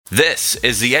This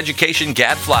is the Education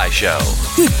Gadfly Show.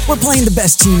 We're playing the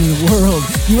best team in the world.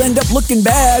 You end up looking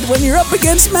bad when you're up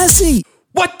against Messi.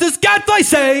 What does Gadfly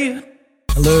say?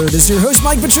 Hello, this is your host,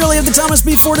 Mike Petrilli of the Thomas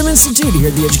B. Fordham Institute, here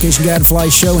at the Education Gadfly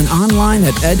Show and online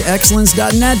at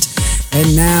edexcellence.net.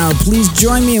 And now, please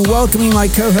join me in welcoming my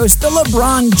co-host, the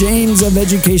LeBron James of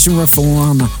Education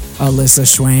Reform, Alyssa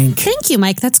Schwenk. Thank you,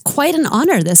 Mike. That's quite an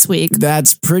honor this week.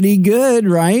 That's pretty good,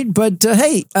 right? But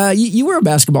hey, you were a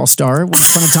basketball star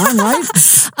once upon a time,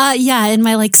 right? Yeah, in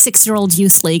my 6-year-old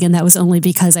youth league, and that was only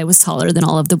because I was taller than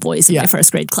all of the boys in my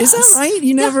first grade class. Is that right?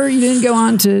 You didn't go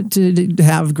on to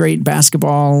have great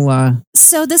basketball.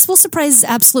 So this will surprise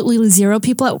absolutely zero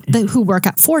people who work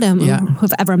at Fordham who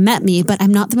have ever met me, but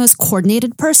I'm not the most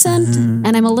coordinated person,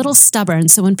 and I'm a little stubborn.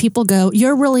 So when people go,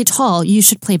 "You're really tall, you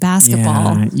should play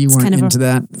basketball," you weren't kind of into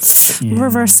that.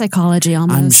 Reverse psychology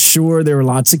almost. I'm sure there were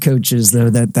lots of coaches though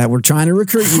that were trying to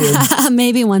recruit you.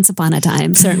 Maybe once upon a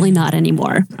time, certainly not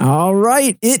anymore. All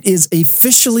right, it is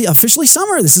officially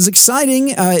summer. This is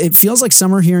exciting. It feels like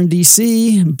summer here in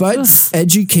DC, but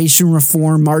education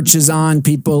reform marches on,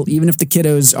 people, even if the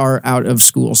kiddos are out of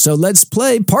school. So let's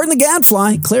play Pardon the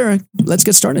Gadfly. Clara, let's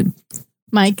get started.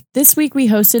 Mike, this week we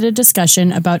hosted a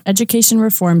discussion about education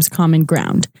reform's common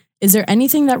ground. Is there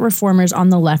anything that reformers on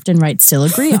the left and right still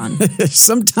agree on?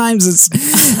 Sometimes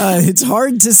it's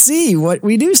hard to see what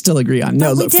we do still agree on.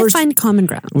 No, we did find common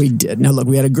ground. We did. No, look,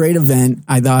 we had a great event.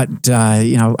 I thought,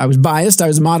 I was biased. I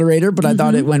was a moderator, but I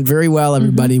thought it went very well.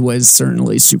 Everybody was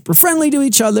certainly super friendly to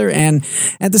each other. And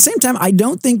at the same time, I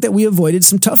don't think that we avoided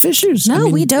some tough issues. No,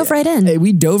 we dove right in.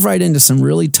 We dove right into some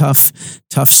really tough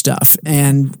stuff.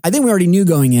 And I think we already knew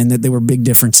going in that there were big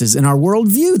differences in our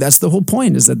worldview. That's the whole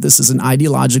point, is that this is an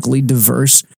ideologically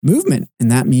diverse movement.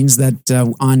 And that means that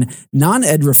on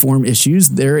non-ed reform issues,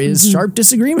 there is sharp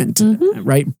disagreement,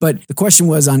 right? But the question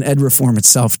was on ed reform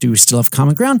itself, do we still have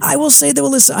common ground? I will say that,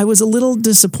 Alyssa, I was a little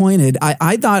disappointed.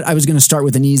 I thought I was going to start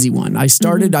with an easy one. I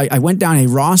went down a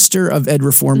roster of ed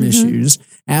reform issues,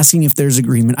 asking if there's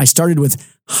agreement. I started with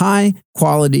high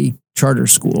quality charter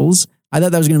schools. I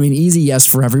thought that was going to be an easy yes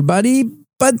for everybody,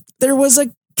 but there was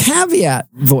a caveat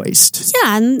voiced.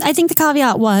 Yeah, and I think the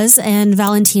caveat was, and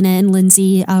Valentina and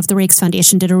Lindsay of the Rakes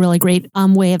Foundation did a really great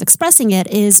way of expressing it,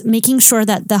 is making sure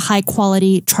that the high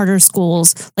quality charter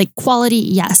schools, quality,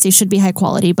 yes, they should be high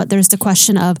quality, but there's the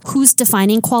question of who's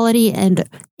defining quality, and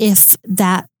if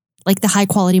that, the high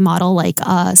quality model,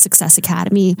 Success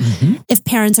Academy, if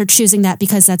parents are choosing that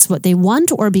because that's what they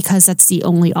want or because that's the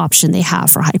only option they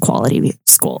have for high quality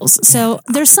schools. So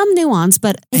there's some nuance,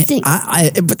 but I think...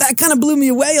 but that kind of blew me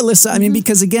away, Alyssa. I mean,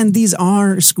 because again, these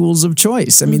are schools of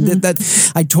choice. I mean,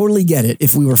 that I totally get it.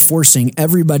 If we were forcing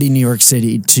everybody in New York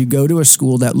City to go to a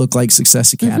school that looked like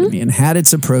Success Academy and had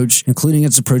its approach, including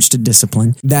its approach to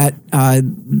discipline, that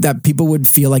people would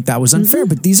feel like that was unfair.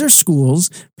 But these are schools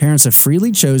parents have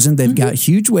freely chosen. They've got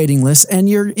huge waiting lists, and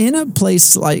you're in a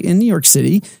place like in New York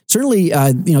City. Certainly,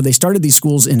 they started these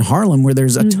schools in Harlem where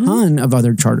there's a ton of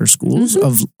other charter schools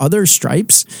of other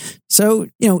stripes. So,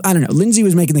 I don't know. Lindsay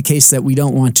was making the case that we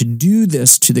don't want to do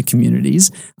this to the communities.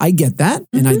 I get that.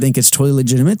 And I think it's totally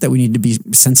legitimate that we need to be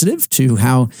sensitive to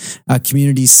how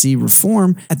communities see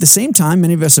reform. At the same time,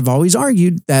 many of us have always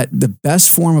argued that the best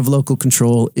form of local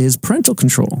control is parental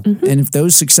control. And if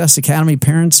those Success Academy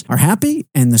parents are happy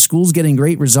and the school's getting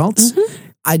great results,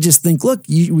 I just think, look,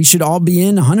 we should all be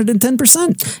in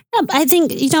 110%. Yeah, I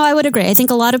think, I would agree. I think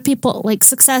a lot of people,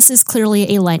 success is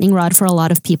clearly a lightning rod for a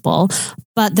lot of people,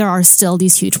 but there are still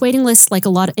these huge waiting lists.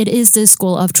 It is the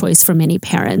school of choice for many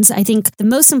parents. I think the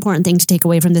most important thing to take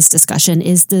away from this discussion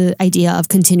is the idea of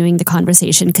continuing the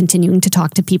conversation, continuing to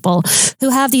talk to people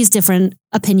who have these different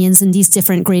opinions and these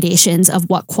different gradations of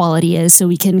what quality is, so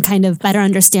we can kind of better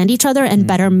understand each other and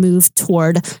better move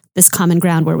toward this common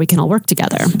ground where we can all work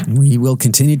together. We will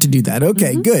continue to do that.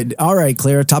 Okay, good. All right,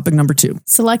 Clara, topic number 2.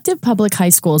 Selective public high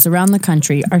schools around the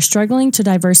country are struggling to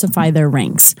diversify their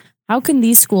ranks. How can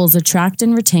these schools attract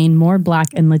and retain more Black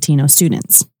and Latino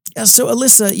students? Yeah, so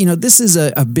Alyssa, this is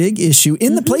a big issue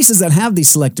in the places that have these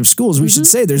selective schools. We should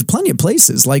say there's plenty of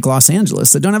places like Los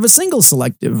Angeles that don't have a single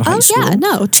selective high school. Oh, yeah,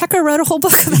 no. Checker wrote a whole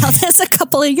book about this a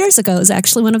couple of years ago. It was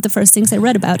actually one of the first things I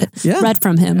read about it. Yeah. Read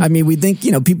from him. I mean, we think,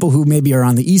 people who maybe are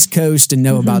on the East Coast and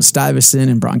know about Stuyvesant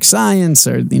and Bronx Science,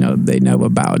 or, they know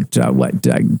about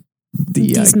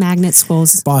these magnet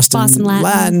schools, Boston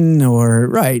Latin or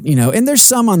right, and there's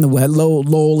some on the west,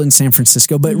 Lowell in San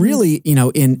Francisco, but really,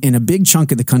 in a big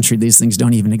chunk of the country, these things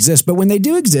don't even exist. But when they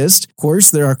do exist, of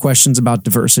course, there are questions about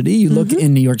diversity. You look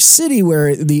in New York City,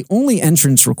 where the only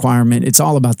entrance requirement, it's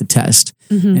all about the test.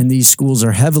 And these schools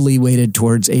are heavily weighted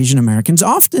towards Asian Americans,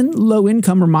 often low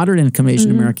income or moderate income Asian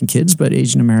American kids, but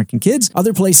Asian American kids.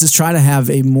 Other places try to have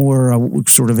a more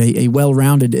sort of a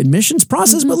well-rounded admissions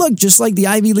process. But look, just like the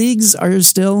Ivy Leagues are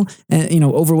still,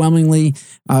 overwhelmingly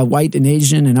white and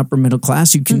Asian and upper middle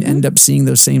class, you can end up seeing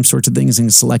those same sorts of things in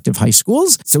selective high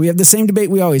schools. So we have the same debate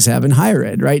we always have in higher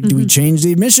ed, right? Do we change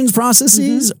the admissions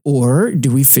processes or do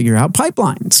we figure out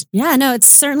pipelines? Yeah, no, it's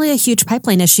certainly a huge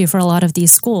pipeline issue for a lot of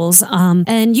these schools.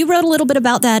 And you wrote a little bit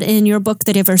about that in your book,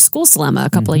 The Diverse Schools Dilemma, a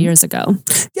couple of years ago.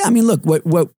 Yeah, I mean, look,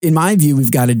 what in my view we've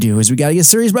got to do is we got to get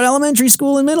serious about elementary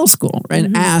school and middle school, right?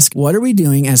 And ask, what are we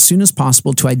doing as soon as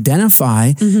possible to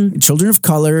identify children of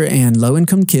color and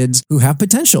low-income kids who have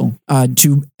potential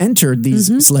to enter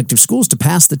these selective schools, to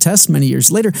pass the test many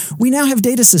years later. We now have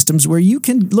data systems where you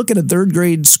can look at a third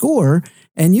grade score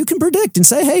and you can predict and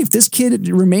say, hey, if this kid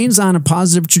remains on a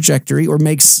positive trajectory or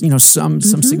makes, some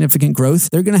significant growth,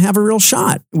 they're going to have a real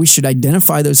shot. We should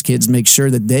identify those kids, make sure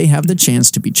that they have the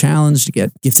chance to be challenged, to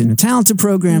get gifted and talented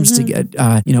programs, to get,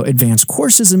 advanced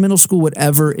courses in middle school,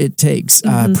 whatever it takes,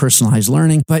 personalized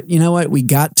learning. But you know what? We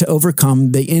got to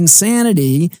overcome the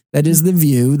insanity that is the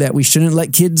view that we shouldn't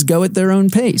let kids go at their own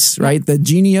pace, right? The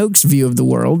Jeannie Oakes view of the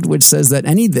world, which says that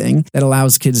anything that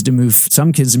allows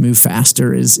some kids to move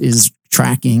faster is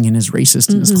tracking and is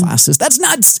racist in his classes. That's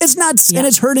nuts. It's nuts. And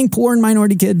it's hurting poor and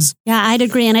minority kids. Yeah, I'd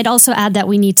agree. And I'd also add that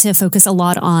we need to focus a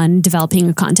lot on developing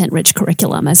a content-rich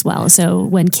curriculum as well. So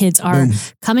when kids are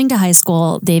coming to high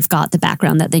school, they've got the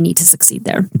background that they need to succeed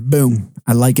there. Boom.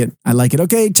 I like it.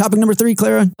 Okay, topic number 3,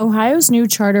 Clara. Ohio's new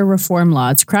charter reform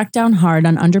laws crack down hard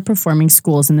on underperforming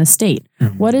schools in the state.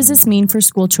 What does this mean for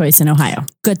school choice in Ohio?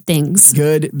 Good things.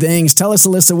 Good things. Tell us,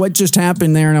 Alyssa, what just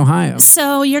happened there in Ohio?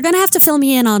 So you're going to have to fill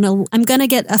me in on I'm going to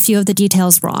get a few of the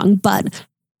details wrong, but a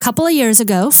couple of years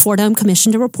ago, Fordham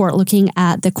commissioned a report looking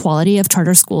at the quality of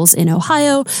charter schools in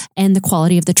Ohio and the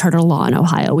quality of the charter law in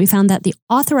Ohio. We found that the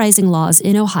authorizing laws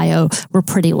in Ohio were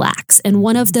pretty lax. And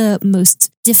one of the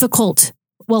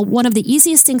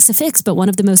easiest things to fix, but one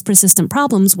of the most persistent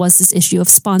problems was this issue of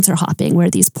sponsor hopping,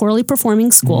 where these poorly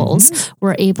performing schools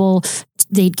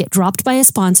they'd get dropped by a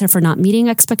sponsor for not meeting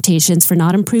expectations, for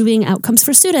not improving outcomes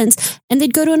for students, and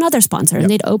they'd go to another sponsor and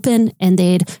they'd open and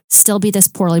they'd still be this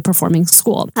poorly performing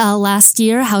school. Last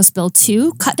year, House Bill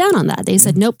 2 cut down on that. They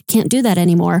said, nope, can't do that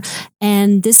anymore.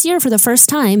 And this year, for the first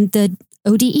time, the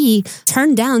ODE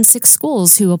turned down 6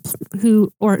 schools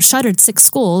or shuttered 6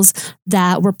 schools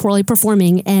that were poorly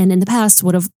performing and in the past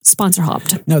would have sponsor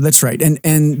hopped. No, that's right.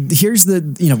 And here's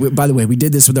by the way, we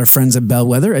did this with our friends at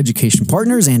Bellwether Education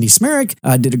Partners. Andy Smerick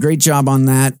did a great job on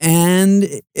that. And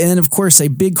of course, a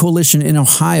big coalition in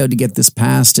Ohio to get this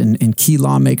passed and key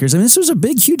lawmakers. I mean, this was a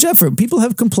big, huge effort. People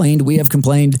have complained. We have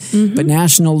complained, but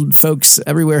national folks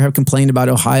everywhere have complained about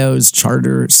Ohio's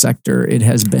charter sector. It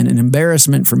has been an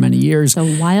embarrassment for many years.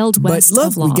 The Wild West of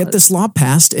laws. But look, we get this law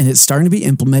passed and it's starting to be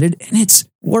implemented and it's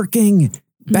working.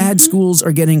 Bad schools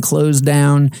are getting closed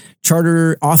down.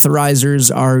 Charter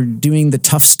authorizers are doing the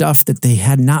tough stuff that they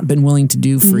had not been willing to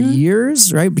do for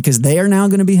years, right? Because they are now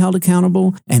going to be held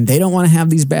accountable and they don't want to have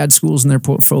these bad schools in their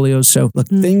portfolios. So look,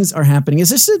 things are happening. It's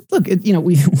just,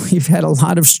 we've had a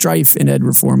lot of strife in ed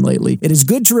reform lately. It is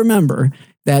good to remember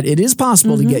that it is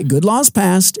possible to get good laws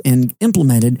passed and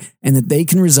implemented and that they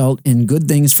can result in good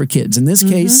things for kids. In this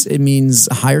case, it means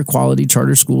higher quality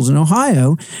charter schools in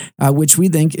Ohio, which we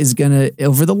think is going to,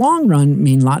 over the long run,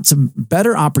 mean lots of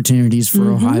better opportunities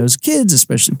for Ohio's kids,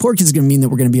 especially poor kids. It's going to mean that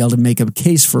we're going to be able to make a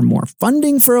case for more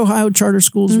funding for Ohio charter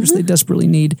schools, which they desperately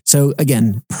need. So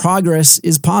again, progress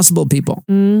is possible, people.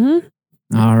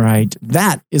 All right.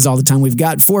 That is all the time we've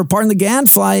got for Pardon the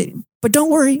Gadfly. But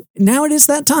don't worry, now it is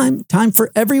that time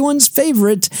for everyone's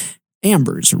favorite,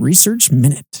 Amber's Research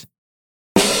Minute.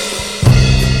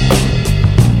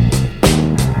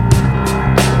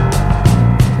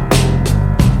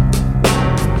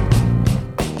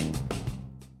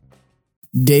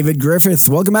 David Griffith,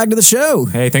 welcome back to the show.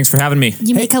 Hey, thanks for having me.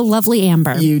 You make a lovely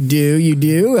Amber. You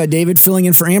do. David filling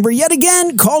in for Amber yet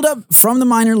again, called up from the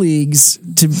minor leagues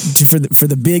for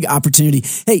the big opportunity.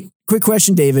 Hey, quick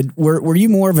question, David. Were you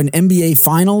more of an NBA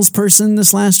Finals person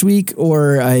this last week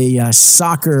or a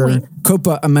soccer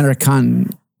Copa Americana?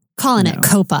 Calling it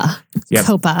Copa. Yep.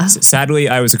 Copa. Sadly,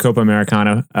 I was a Copa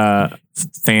Americana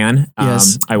fan.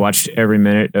 Yes. I watched every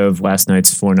minute of last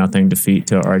night's 4-0 defeat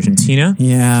to Argentina.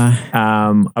 Yeah.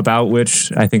 About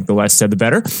which I think the less said, the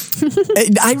better.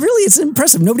 It's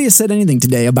impressive. Nobody has said anything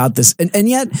today about this. And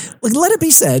yet, like, let it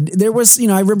be said, there was,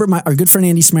 I remember our good friend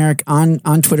Andy Smerrick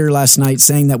on Twitter last night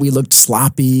saying that we looked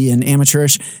sloppy and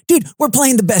amateurish. Dude, we're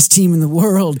playing the best team in the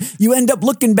world. You end up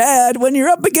looking bad when you're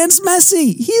up against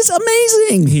Messi. He's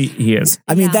amazing. He is.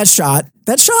 I mean, that shot.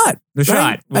 The shot was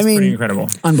pretty incredible.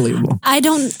 Unbelievable. I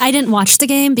didn't watch the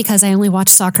game because I only watch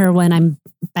soccer when I'm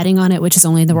betting on it, which is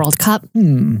only the World Cup.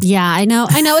 Yeah, I know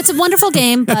it's a wonderful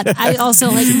game, but I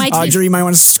also like my Audrey, you might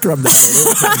want to scrub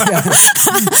that.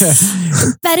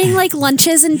 betting like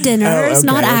lunches and dinners,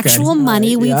 not actual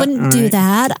money. We wouldn't do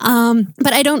that.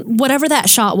 But I don't, whatever that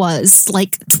shot was,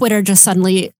 like Twitter just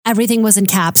suddenly, everything was in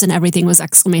caps and everything was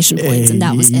exclamation points and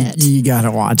that was it. You got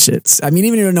to watch it. I mean,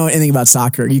 even if you don't know anything about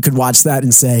soccer, you could watch that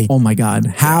and say, oh my God,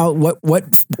 what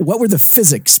were the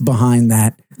physics behind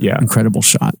that incredible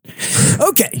shot?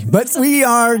 Okay, but we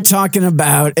are talking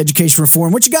about education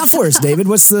reform. What you got for us, David?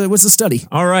 What's the study?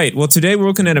 All right. Well, today we're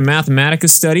looking at a Mathematica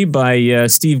study by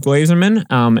Steve Glazerman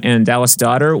and Dallas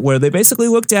Daughter, where they basically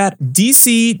looked at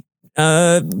DC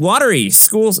lottery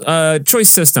schools choice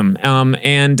system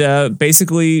and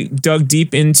basically dug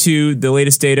deep into the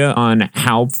latest data on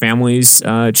how families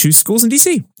choose schools in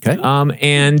DC. Okay.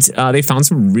 And they found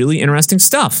some really interesting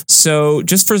stuff. So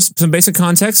just for some basic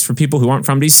context for people who aren't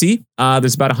from DC,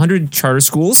 there's about 100 charter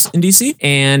schools in DC,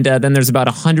 and then there's about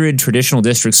 100 traditional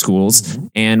district schools. Mm-hmm.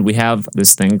 And we have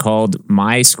this thing called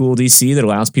My School DC that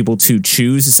allows people to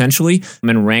choose essentially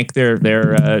and rank their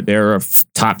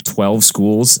top 12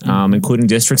 schools, including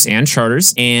districts and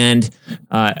charters. And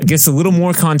I guess a little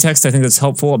more context, I think that's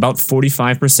helpful. About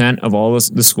 45% of all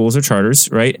the schools are charters,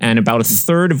 right? And about a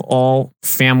third of all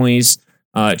families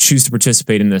choose to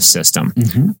participate in this system.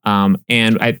 Mm-hmm.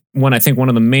 And I think one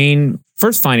of the main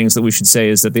first findings that we should say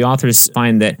is that the authors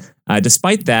find that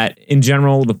despite that, in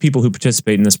general, the people who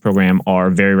participate in this program are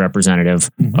very representative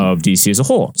of DC as a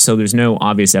whole. So there's no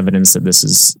obvious evidence that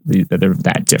that they're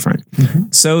that different. Mm-hmm.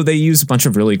 So they use a bunch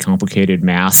of really complicated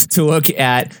math to look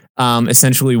at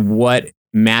essentially what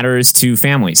matters to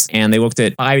families. And they looked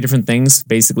at 5 different things.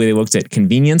 Basically, they looked at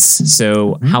convenience.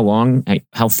 So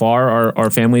how far are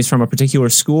families from a particular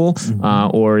school,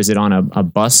 or is it on a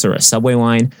bus or a subway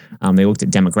line? They looked at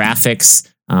demographics,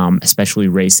 especially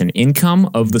race and income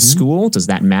of the school. Does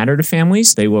that matter to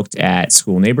families? They looked at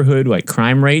school neighborhood, like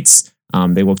crime rates.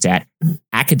 They looked at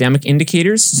academic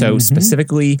indicators. So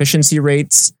specifically efficiency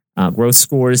rates, growth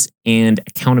scores, and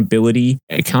accountability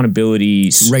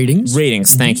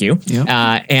ratings. Thank you. Yep.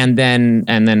 And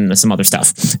then some other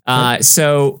stuff.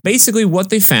 So basically what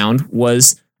they found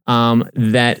was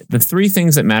that the 3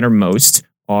 things that matter most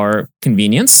are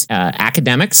convenience,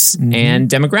 academics, and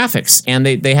demographics. And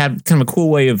they had kind of a cool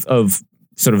way of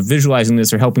sort of visualizing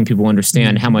this or helping people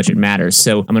understand how much it matters.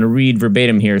 So I'm going to read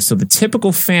verbatim here. So the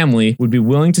typical family would be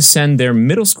willing to send their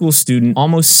middle school student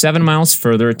almost 7 miles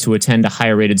further to attend a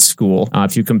higher rated school.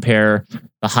 If you compare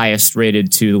the highest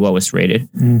rated to the lowest rated.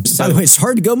 By the way, it's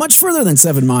hard to go much further than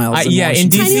 7 miles. In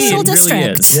DC, it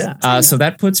really is. Yeah. So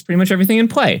that puts pretty much everything in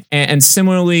play. And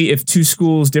similarly, if 2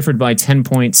 schools differed by 10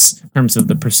 points in terms of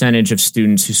the percentage of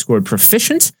students who scored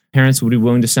proficient, parents would be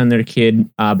willing to send their kid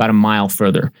about a mile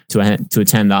further to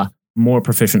attend the more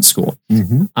proficient school.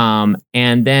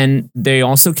 And then they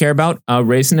also care about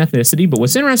race and ethnicity. But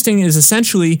what's interesting is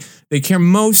essentially they care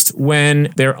most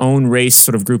when their own race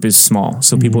sort of group is small.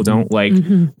 So people don't like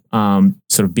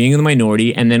sort of being in the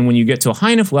minority. And then when you get to a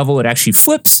high enough level, it actually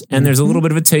flips and there's a little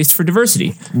bit of a taste for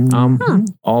diversity,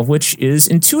 all of which is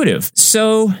intuitive.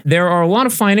 So there are a lot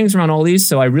of findings around all these.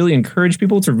 So I really encourage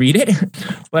people to read it.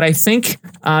 But I think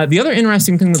the other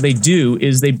interesting thing that they do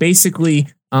is they basically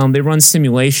they run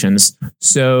simulations,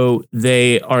 so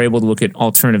they are able to look at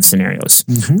alternative scenarios.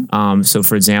 So,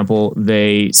 for example,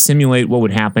 they simulate what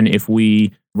would happen if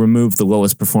we remove the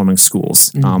lowest performing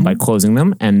schools by closing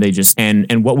them, and they just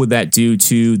and what would that do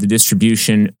to the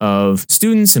distribution of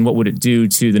students, and what would it do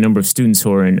to the number of students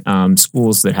who are in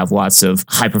schools that have lots of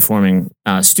high performing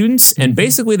students? And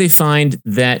basically, they find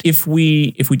that if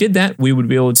we did that, we would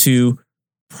be able to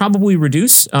probably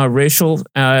reduce racial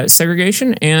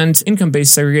segregation and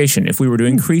income-based segregation if we were to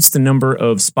increase the number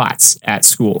of spots at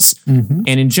schools. And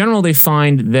in general, they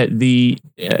find that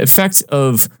effect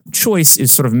of choice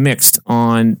is sort of mixed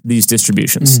on these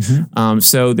distributions.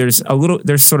 So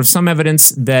there's sort of some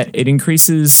evidence that it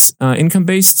increases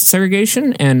income-based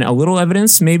segregation, and a little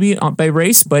evidence maybe by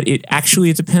race, but it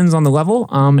depends on the level,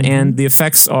 and the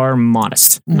effects are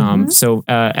modest. So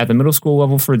at the middle school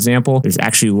level, for example, there's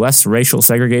actually less racial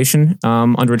segregation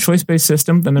under a choice-based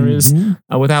system than there is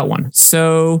without one.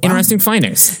 So interesting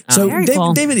findings. So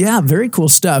David, yeah, very cool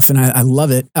stuff, and I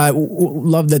love it. I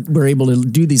love that we're able to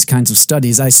do these kinds of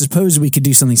studies. I suppose we could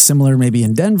do something similar maybe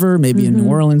in Denver, maybe in New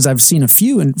Orleans. I've seen a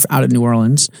few out of New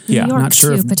Orleans. Yeah. New York Not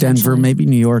sure too, if Denver, maybe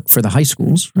New York for the high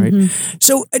schools, right?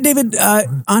 So David,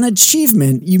 on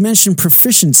achievement, you mentioned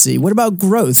proficiency. What about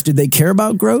growth? Did they care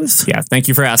about growth? Yeah, thank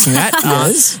you for asking that.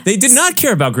 They did not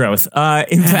care about growth.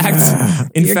 In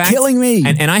fact, You're killing me.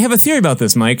 And I have a theory about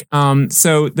this, Mike.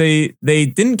 So they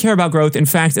didn't care about growth. In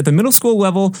fact, at the middle school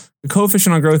level, the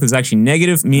coefficient on growth is actually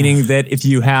negative, meaning that if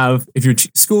your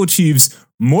school achieves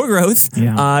more growth,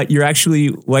 you're actually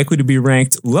likely to be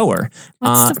ranked lower.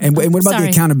 And what about the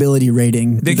accountability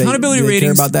rating? The accountability rating,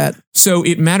 care about that? So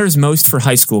it matters most for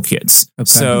high school kids. Okay.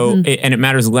 So and it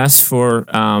matters less for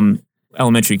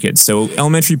elementary kids. So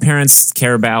elementary parents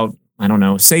care about, I don't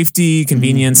know, safety,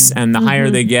 convenience, and the higher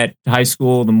they get to high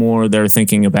school, the more they're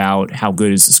thinking about how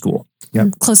good is the school.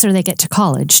 Yep. Closer they get to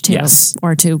college too,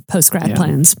 or to post-grad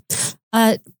plans.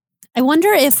 I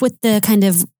wonder if with the kind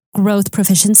of growth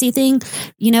proficiency thing,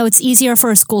 it's easier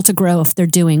for a school to grow if they're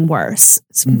doing worse.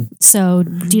 So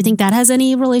do you think that has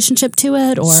any relationship to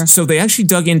it? Or so they actually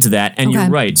dug into that, and you're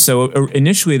right. So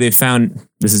initially they found,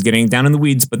 this is getting down in the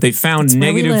weeds, but they found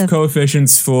negative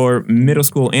coefficients for middle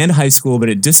school and high school, but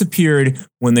it disappeared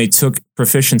when they took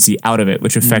proficiency out of it,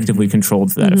 which effectively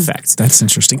controlled for that effect. That's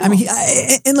interesting. I mean,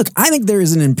 and look, I think there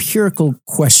is an empirical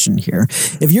question here.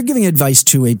 If you're giving advice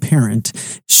to a parent,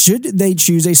 should they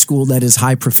choose a school that is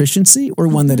high proficiency or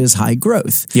one that is high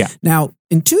growth? Yeah. Now,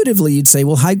 intuitively, you'd say,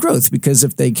 well, high growth, because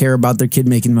if they care about their kid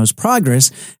making the most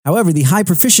progress. However, the high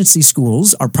proficiency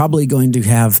schools are probably going to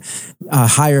have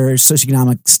higher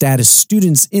socioeconomic status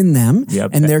students in them.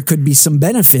 Yep. And there could be some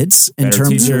benefits in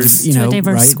terms teachers. of, a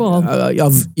diverse school.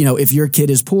 If your kid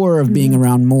is poor, of being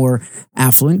around more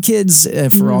affluent kids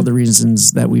for all the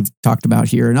reasons that we've talked about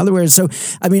here. In other words, so,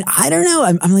 I mean, I don't know.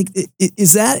 I'm like,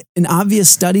 is that an obvious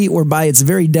study, or by its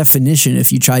very definition,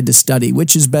 if you tried to study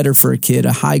which is better for a kid,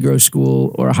 a high growth school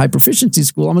or a high proficiency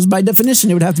school, almost by definition,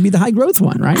 it would have to be the high growth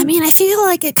one, right? I mean, I feel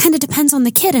like it kind of depends on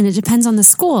the kid and it depends on the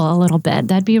school a little bit.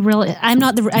 That'd be really, I'm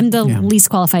the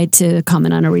least qualified to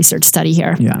comment on a research study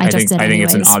here. Yeah. I think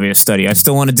it's an obvious study. I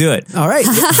still want to do it. All right.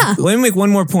 Let me make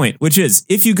one more point, which is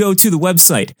if you go to the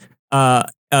website,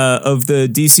 of the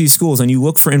DC schools and you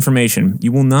look for information,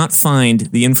 you will not find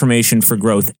the information for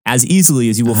growth as easily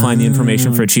as you will find the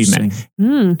information for achievement.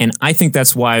 And I think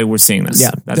that's why we're seeing this.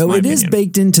 Yeah, though it is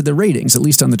baked into the ratings, at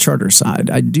least on the charter side.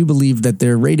 I do believe that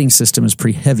their rating system is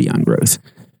pretty heavy on growth.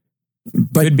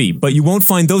 Could be, but you won't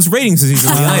find those ratings as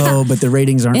easily either. Oh, but the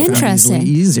ratings aren't found easily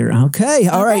easier. Okay.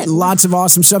 All right. Lots of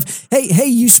awesome stuff. Hey,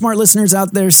 you smart listeners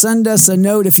out there, send us a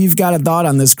note if you've got a thought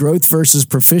on this growth versus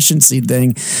proficiency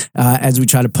thing as we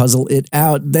try to puzzle it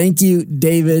out. Thank you,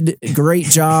 David. Great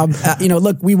job.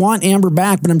 Look, we want Amber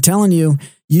back, but I'm telling you,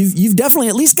 You've definitely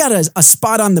at least got a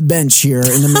spot on the bench here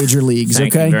in the major leagues.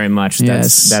 Thank you very much.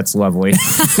 Yes. That's lovely.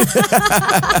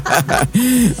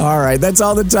 All right. That's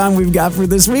all the time we've got for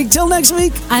this week. Till next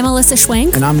week. I'm Alyssa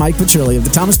Schwenk. And I'm Mike Petrilli of the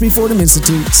Thomas B. Fordham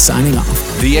Institute, signing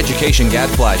off. The Education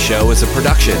Gadfly Show is a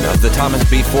production of the Thomas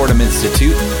B. Fordham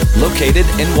Institute, located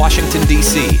in Washington,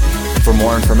 D.C. For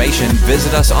more information,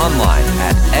 visit us online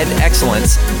at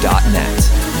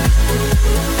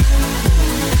edexcellence.net.